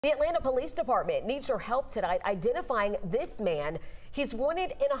The Atlanta Police Department needs your help tonight identifying this man. He's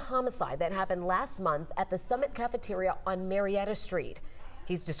wanted in a homicide that happened last month at the Summit Cafeteria on Marietta Street.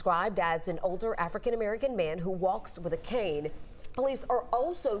 He's described as an older African-American man who walks with a cane. Police are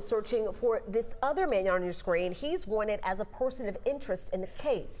also searching for this other man on your screen. He's wanted as a person of interest in the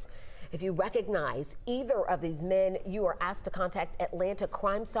case. If you recognize either of these men, you are asked to contact Atlanta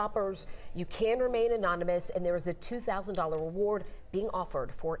Crime Stoppers. You can remain anonymous, and there is a $2,000 reward being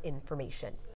offered for information.